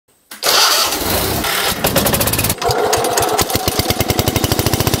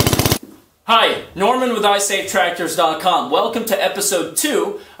Hi, Norman with iSaveTractors.com. Welcome to episode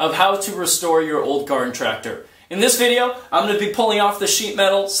 2 of how to restore your old garden tractor. In this video, I'm going to be pulling off the sheet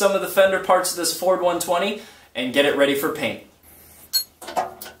metal, some of the fender parts of this Ford 120, and get it ready for paint.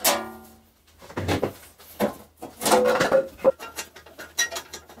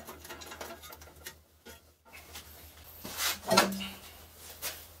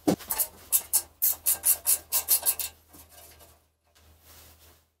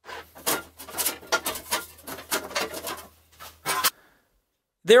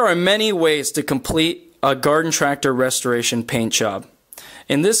 There are many ways to complete a garden tractor restoration paint job.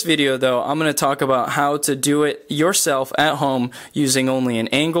 In this video though, I'm going to talk about how to do it yourself at home using only an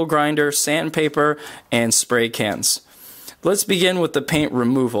angle grinder, sandpaper, and spray cans. Let's begin with the paint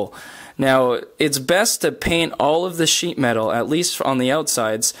removal. Now, it's best to paint all of the sheet metal, at least on the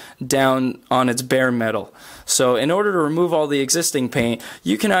outsides, down on its bare metal. So in order to remove all the existing paint,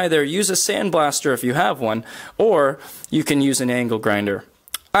 you can either use a sandblaster if you have one, or you can use an angle grinder.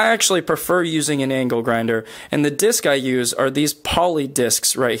 I actually prefer using an angle grinder, and the disc I use are these poly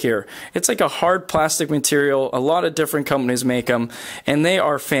discs right here. It's like a hard plastic material. A lot of different companies make them, and they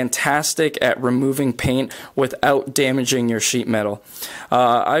are fantastic at removing paint without damaging your sheet metal.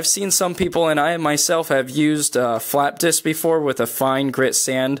 I've seen some people, and I myself have used flat discs before with a fine grit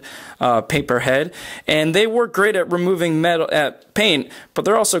sand paper head, and they work great at removing paint, but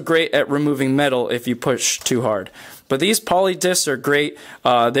they're also great at removing metal if you push too hard. But these poly discs are great.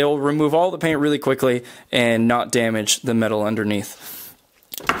 They will remove all the paint really quickly and not damage the metal underneath.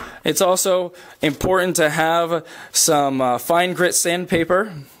 It's also important to have some fine grit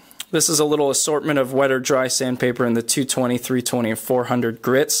sandpaper. This is a little assortment of wet or dry sandpaper in the 220, 320, and 400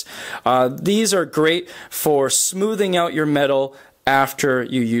 grits. These are great for smoothing out your metal after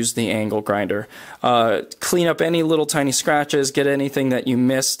you use the angle grinder. Clean up any little tiny scratches, get anything that you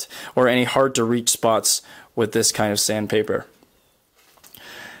missed, or any hard to reach spots with this kind of sandpaper.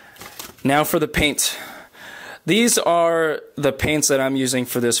 Now for the paint. These are the paints that I'm using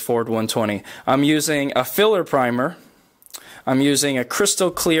for this Ford 120. I'm using a filler primer. I'm using a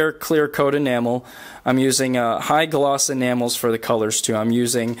crystal clear coat enamel. I'm using high gloss enamels for the colors too. I'm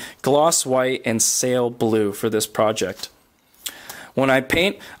using gloss white and sail blue for this project. When I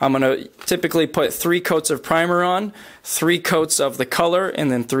paint, I'm going to typically put 3 coats of primer on, 3 coats of the color,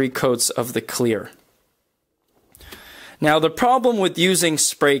 and then 3 coats of the clear. Now, the problem with using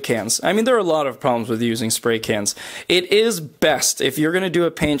spray cans, I mean, there are a lot of problems with using spray cans. It is best, if you're going to do a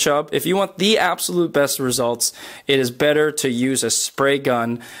paint job, if you want the absolute best results, it is better to use a spray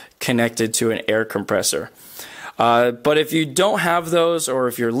gun connected to an air compressor. But if you don't have those, or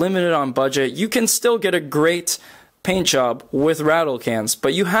if you're limited on budget, you can still get a great paint job with rattle cans,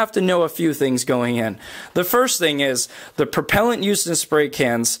 but you have to know a few things going in. The first thing is the propellant used in spray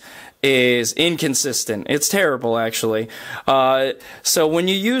cans is inconsistent. It's terrible, actually. So when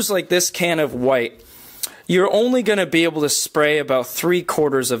you use like this can of white, you're only going to be able to spray about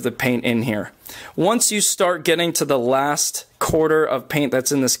 3/4 of the paint in here. Once you start getting to the last quarter of paint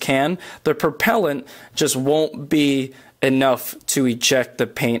that's in this can, the propellant just won't be enough to eject the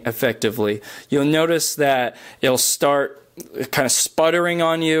paint effectively. You'll notice that it'll start kind of sputtering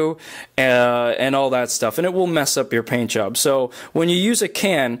on you and all that stuff, and it will mess up your paint job. So when you use a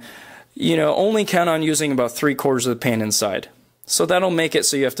can, only count on using about 3/4 of the paint inside. So that'll make it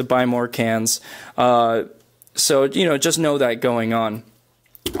so you have to buy more cans. So just know that going on.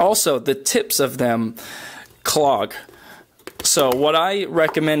 Also, the tips of them clog. So what I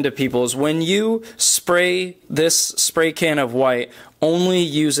recommend to people is when you spray this spray can of white, only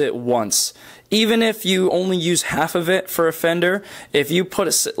use it once. Even if you only use half of it for a fender, if you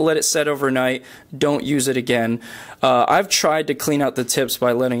let it set overnight, don't use it again. I've tried to clean out the tips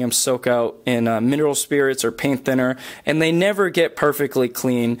by letting them soak out in mineral spirits or paint thinner, and they never get perfectly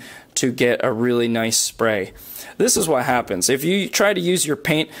clean to get a really nice spray. This is what happens. If you try to use your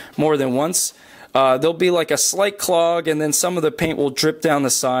paint more than once, there'll be like a slight clog, and then some of the paint will drip down the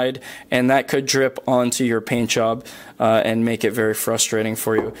side, and that could drip onto your paint job and make it very frustrating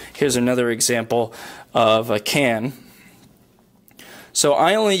for you. Here's another example of a can. So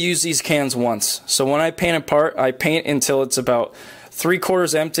I only use these cans once. So when I paint a part, I paint until it's about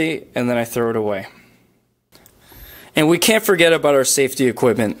 3/4 empty, and then I throw it away. And we can't forget about our safety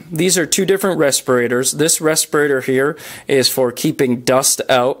equipment. These are 2 different respirators. This respirator here is for keeping dust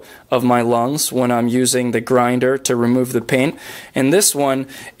out of my lungs when I'm using the grinder to remove the paint. And this one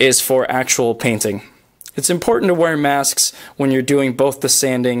is for actual painting. It's important to wear masks when you're doing both the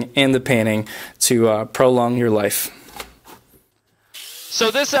sanding and the painting to prolong your life. So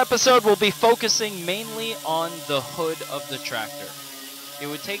this episode will be focusing mainly on the hood of the tractor. It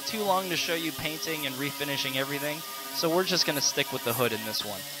would take too long to show you painting and refinishing everything, so we're just going to stick with the hood in this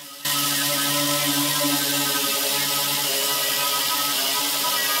one.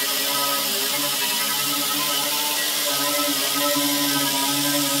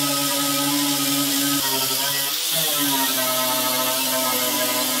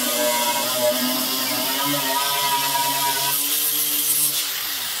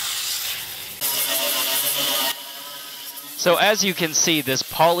 So as you can see, this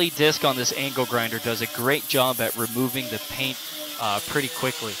poly disc on this angle grinder does a great job at removing the paint pretty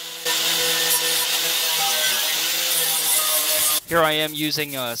quickly. Here I am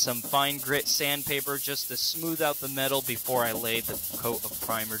using some fine grit sandpaper just to smooth out the metal before I lay the coat of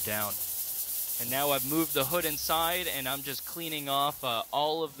primer down. And now I've moved the hood inside, and I'm just cleaning off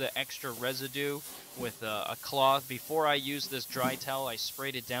all of the extra residue with a cloth. Before I used this dry towel, I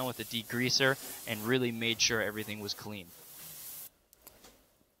sprayed it down with a degreaser and really made sure everything was clean.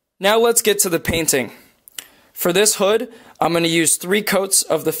 Now let's get to the painting. For this hood, I'm going to use 3 coats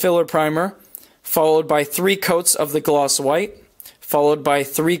of the filler primer, followed by 3 coats of the gloss white, followed by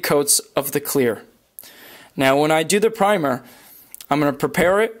 3 coats of the clear. Now when I do the primer, I'm going to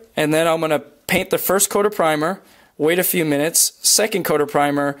prepare it, and then I'm going to paint the first coat of primer, wait a few minutes, second coat of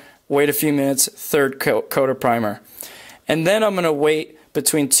primer, wait a few minutes, third coat of primer. And then I'm going to wait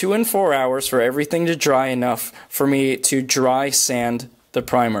between 2 and 4 hours for everything to dry enough for me to dry sand the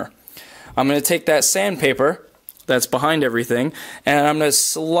primer. I'm going to take that sandpaper that's behind everything, and I'm going to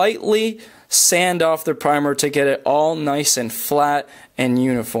slightly sand off the primer to get it all nice and flat and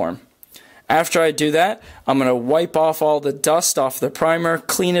uniform. After I do that, I'm going to wipe off all the dust off the primer,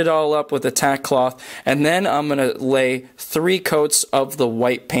 clean it all up with a tack cloth, and then I'm going to lay 3 coats of the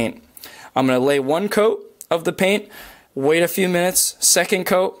white paint. I'm going to lay 1 coat of the paint, wait a few minutes, second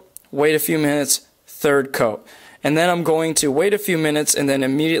coat, wait a few minutes, third coat. And then I'm going to wait a few minutes and then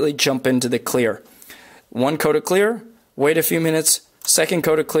immediately jump into the clear. 1 coat of clear, wait a few minutes, second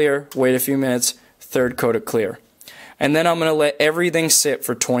coat of clear, wait a few minutes, third coat of clear. And then I'm going to let everything sit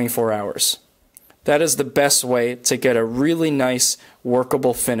for 24 hours. That is the best way to get a really nice,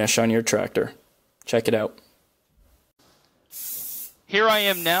 workable finish on your tractor. Check it out. Here I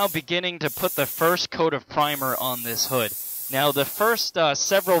am now beginning to put the first coat of primer on this hood. Now the first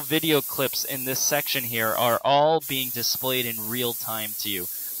several video clips in this section here are all being displayed in real time to you.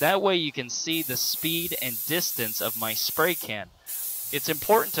 That way you can see the speed and distance of my spray can. It's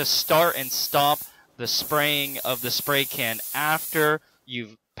important to start and stop the spraying of the spray can after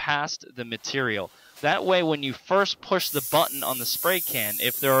you've passed the material. That way when you first push the button on the spray can,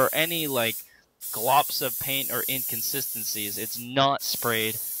 if there are any like glops of paint or inconsistencies, it's not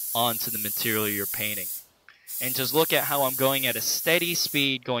sprayed onto the material you're painting. And just look at how I'm going at a steady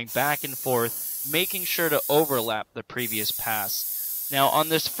speed, going back and forth, making sure to overlap the previous pass. Now on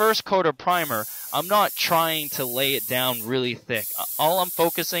this first coat of primer, I'm not trying to lay it down really thick. All I'm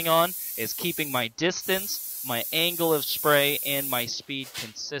focusing on is keeping my distance, my angle of spray, and my speed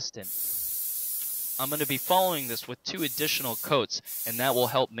consistent. I'm going to be following this with 2 additional coats, and that will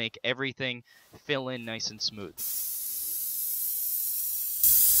help make everything fill in nice and smooth.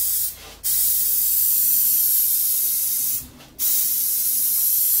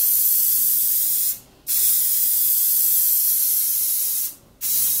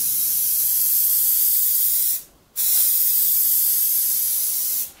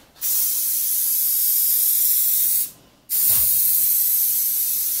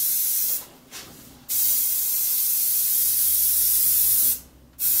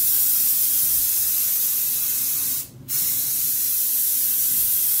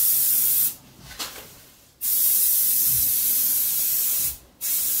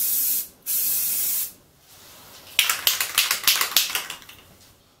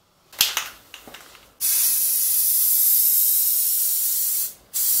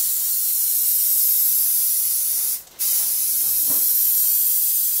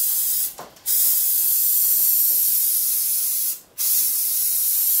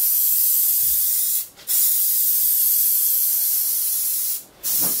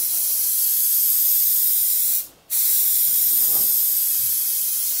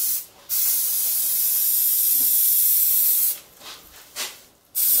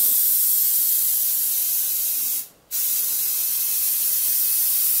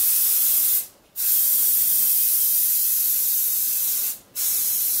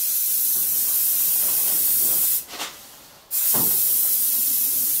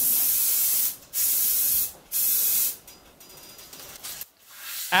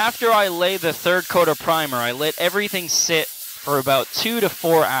 After I lay the third coat of primer, I let everything sit for about 2 to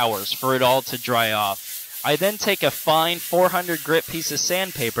 4 hours for it all to dry off. I then take a fine 400 grit piece of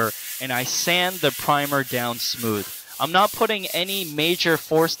sandpaper and I sand the primer down smooth. I'm not putting any major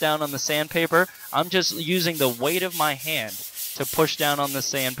force down on the sandpaper. I'm just using the weight of my hand to push down on the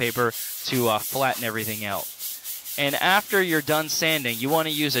sandpaper to flatten everything out. And after you're done sanding, you want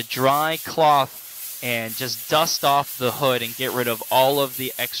to use a dry cloth and just dust off the hood and get rid of all of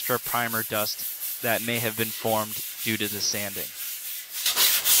the extra primer dust that may have been formed due to the sanding.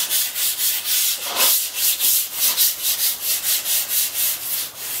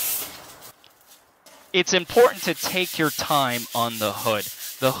 It's important to take your time on the hood.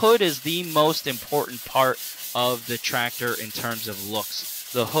 The hood is the most important part of the tractor in terms of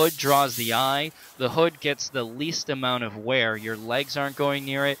looks. The hood draws the eye. The hood gets the least amount of wear. Your legs aren't going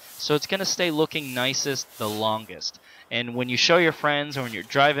near it, so it's going to stay looking nicest the longest. And when you show your friends or when you're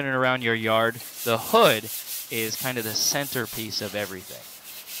driving it around your yard, the hood is kind of the centerpiece of everything.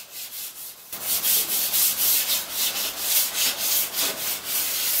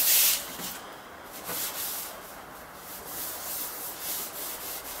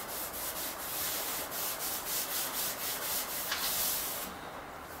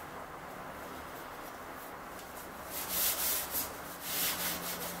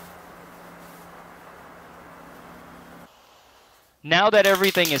 Now that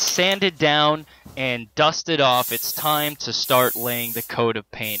everything is sanded down and dusted off, it's time to start laying the coat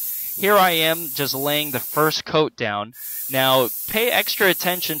of paint. Here I am just laying the first coat down. Now pay extra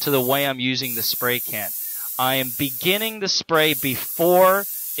attention to the way I'm using the spray can. I am beginning the spray before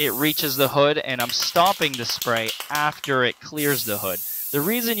it reaches the hood, and I'm stopping the spray after it clears the hood. The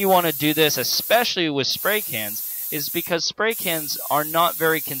reason you want to do this, especially with spray cans, is because spray cans are not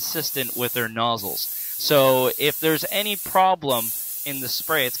very consistent with their nozzles. So if there's any problem in the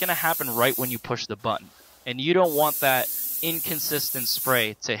spray, it's going to happen right when you push the button. And you don't want that inconsistent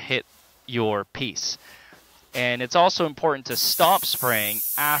spray to hit your piece. And it's also important to stop spraying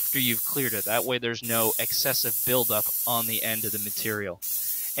after you've cleared it. That way there's no excessive buildup on the end of the material.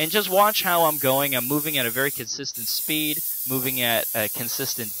 And just watch how I'm going. I'm moving at a very consistent speed, moving at a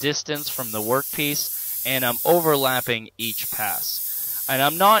consistent distance from the workpiece, and I'm overlapping each pass. And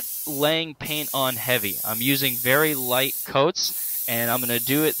I'm not laying paint on heavy. I'm using very light coats, and I'm going to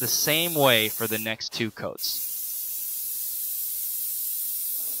do it the same way for the next two coats.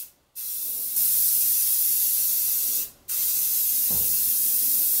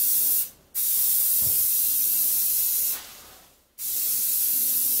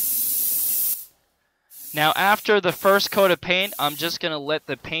 Now after the first coat of paint, I'm just going to let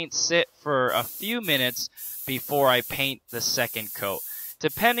the paint sit for a few minutes before I paint the second coat.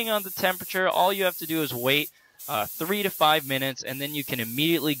 Depending on the temperature, all you have to do is wait 3 to 5 minutes, and then you can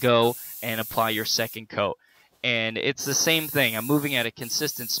immediately go and apply your second coat. And it's the same thing. I'm moving at a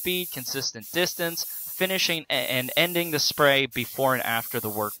consistent speed, consistent distance, finishing and ending the spray before and after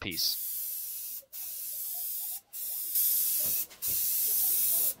the workpiece.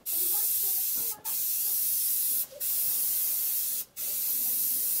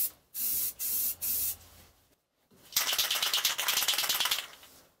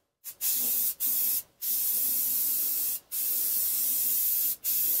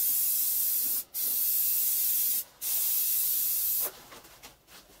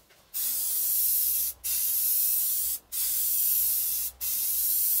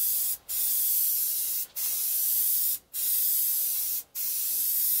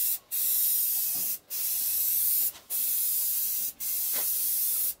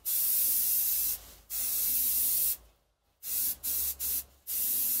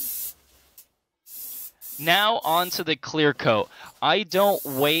 Now on to the clear coat. I don't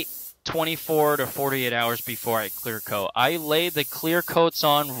wait 24 to 48 hours before I clear coat. I lay the clear coats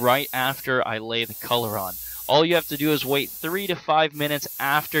on right after I lay the color on. All you have to do is wait 3 to 5 minutes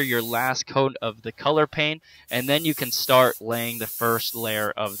after your last coat of the color paint, and then you can start laying the first layer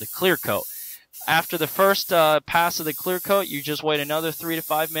of the clear coat. After the first pass of the clear coat, you just wait another 3 to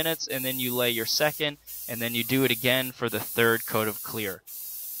 5 minutes, and then you lay your second, and then you do it again for the third coat of clear.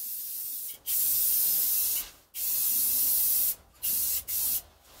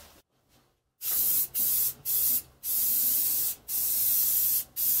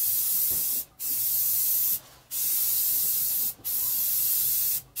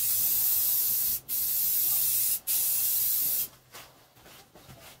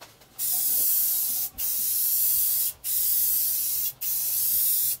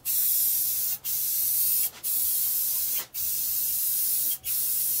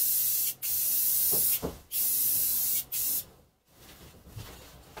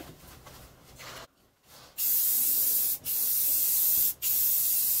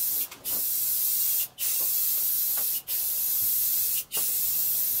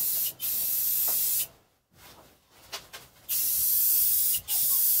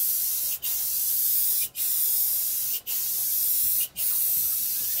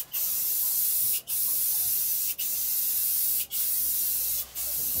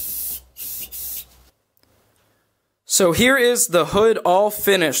 So here is the hood all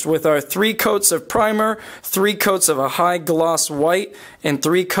finished with our 3 coats of primer, 3 coats of a high gloss white, and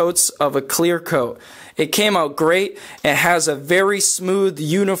 3 coats of a clear coat. It came out great. It has a very smooth,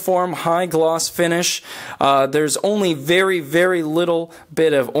 uniform, high gloss finish. There's only very little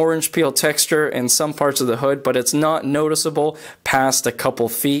bit of orange peel texture in some parts of the hood, but it's not noticeable past a couple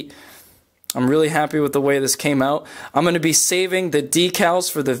feet. I'm really happy with the way this came out. I'm going to be saving the decals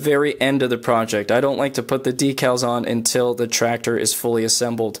for the very end of the project. I don't like to put the decals on until the tractor is fully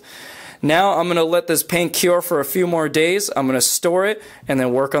assembled. Now I'm going to let this paint cure for a few more days. I'm going to store it and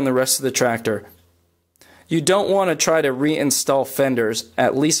then work on the rest of the tractor. You don't want to try to reinstall fenders,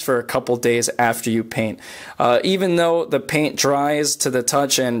 at least for a couple days after you paint. Even though the paint dries to the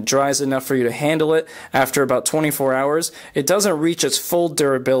touch and dries enough for you to handle it, after about 24 hours, it doesn't reach its full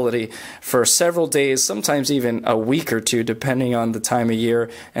durability for several days, sometimes even a week or two, depending on the time of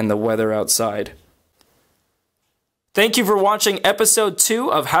year and the weather outside. Thank you for watching episode 2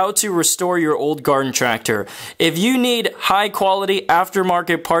 of How to Restore Your Old Garden Tractor. If you need high quality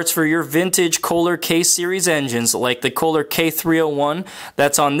aftermarket parts for your vintage Kohler K-Series engines like the Kohler K301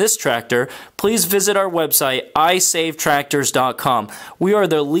 that's on this tractor, please visit our website iSaveTractors.com. We are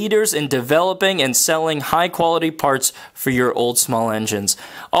the leaders in developing and selling high quality parts for your old small engines.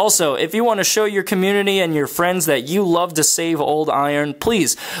 Also, if you want to show your community and your friends that you love to save old iron,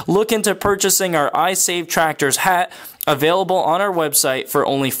 please look into purchasing our iSaveTractors hat, available on our website for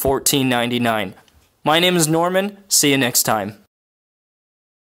only $14.99. My name is Norman. See you next time.